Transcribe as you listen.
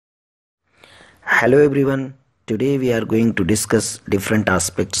Hello everyone. Today we are going to discuss different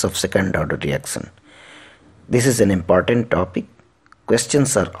aspects of second order reaction. This is an important topic.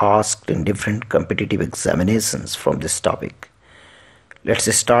 Questions are asked in different competitive examinations from this topic.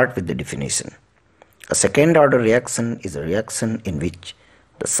 Let's start with the definition. A second order reaction is a reaction in which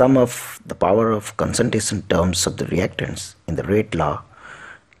the sum of the power of concentration terms of the reactants in the rate law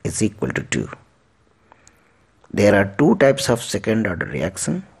is equal to 2. There are two types of second order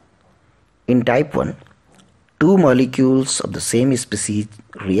reaction. In type 1, two molecules of the same species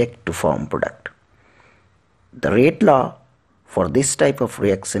react to form product. The rate law for this type of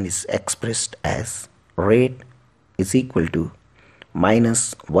reaction is expressed as rate is equal to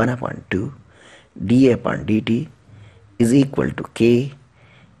minus 1 upon 2 dA upon dt is equal to K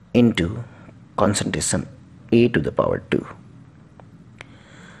into concentration A to the power 2.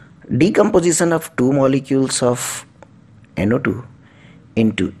 Decomposition of two molecules of NO2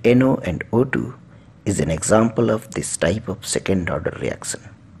 into NO and O2 is an example of this type of second order reaction.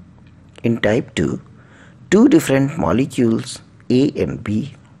 In type 2, two different molecules A and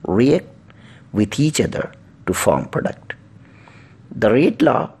B react with each other to form product. The rate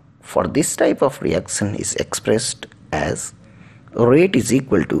law for this type of reaction is expressed as rate is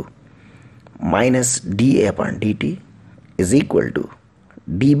equal to minus dA upon dt is equal to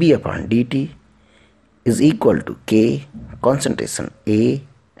dB upon dt is equal to K concentration A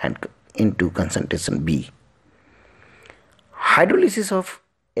and into concentration B. Hydrolysis of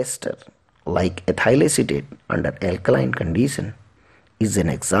ester like ethyl acetate under alkaline condition is an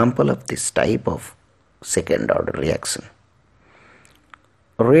example of this type of second order reaction.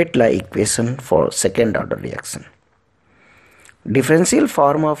 Rate law equation for second order reaction. Differential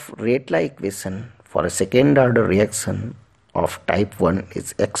form of rate law equation for a second order reaction of type 1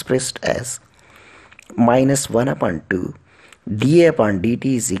 is expressed as minus 1 upon 2 dA upon dt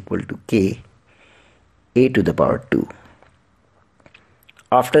is equal to K A to the power 2.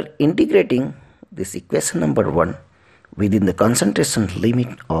 After integrating this equation number 1 within the concentration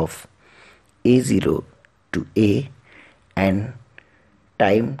limit of A0 to A and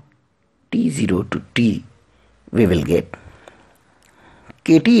time T0 to T, we will get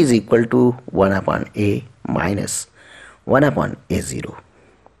Kt is equal to 1 upon A minus 1 upon A0.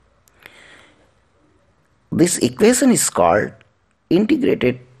 This equation is called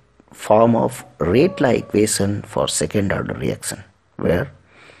integrated form of rate law equation for second order reaction, where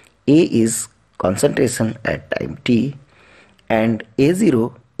A is concentration at time t and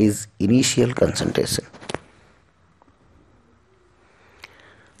A0 is initial concentration.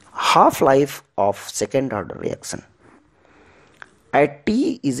 Half-life of second order reaction. At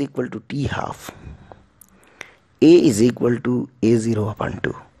t is equal to t half, A is equal to A0 upon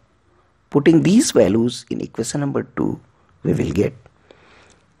 2. Putting these values in equation number 2, we will get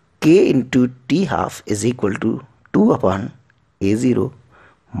K into T half is equal to 2 upon A0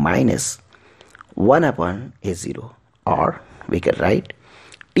 minus 1 upon A0, or we can write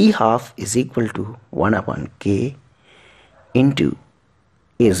T half is equal to 1 upon K into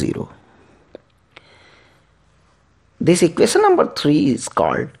A0. This equation number 3 is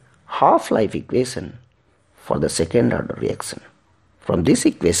called half-life equation for the second order reaction. From this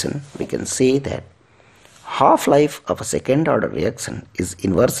equation, we can say that half-life of a second order reaction is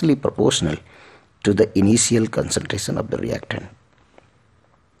inversely proportional to the initial concentration of the reactant.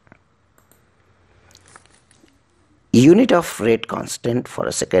 Unit of rate constant for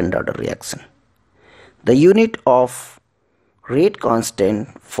a second order reaction. The unit of rate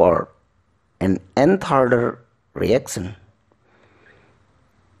constant for an nth order reaction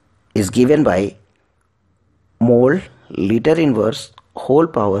is given by mole liter inverse whole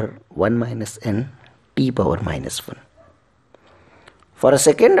power 1 minus n t power minus 1. For a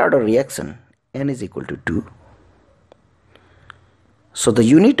second order reaction, n is equal to 2. So the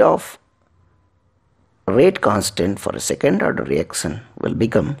unit of rate constant for a second order reaction will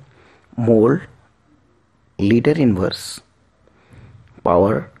become mole liter inverse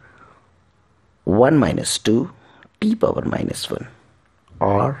power 1 minus 2 t power minus 1,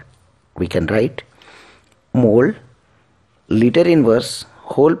 or we can write mole liter inverse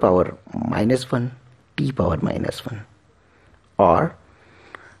whole power minus 1 t power minus 1, or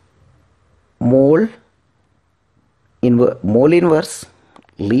mole inverse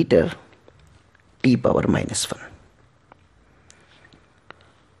liter t power minus 1.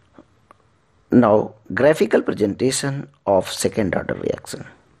 Now, graphical presentation of second order reaction.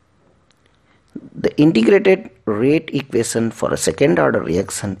 The integrated rate equation for a second order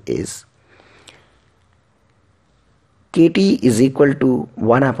reaction is Kt is equal to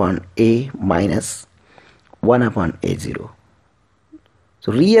 1 upon A minus 1 upon A0.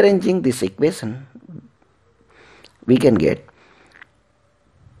 So rearranging this equation, we can get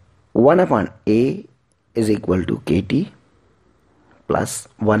 1 upon A is equal to kt plus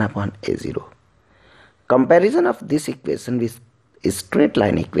 1 upon A0. Comparison of this equation with a straight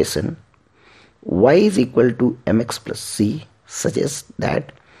line equation, y is equal to mx plus c, suggests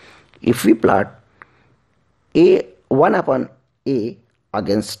that if we plot a 1 upon a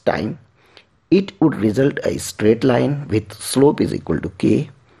against time, it would result a straight line with slope is equal to k,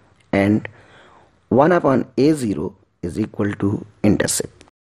 and 1 upon a0 is equal to intercept.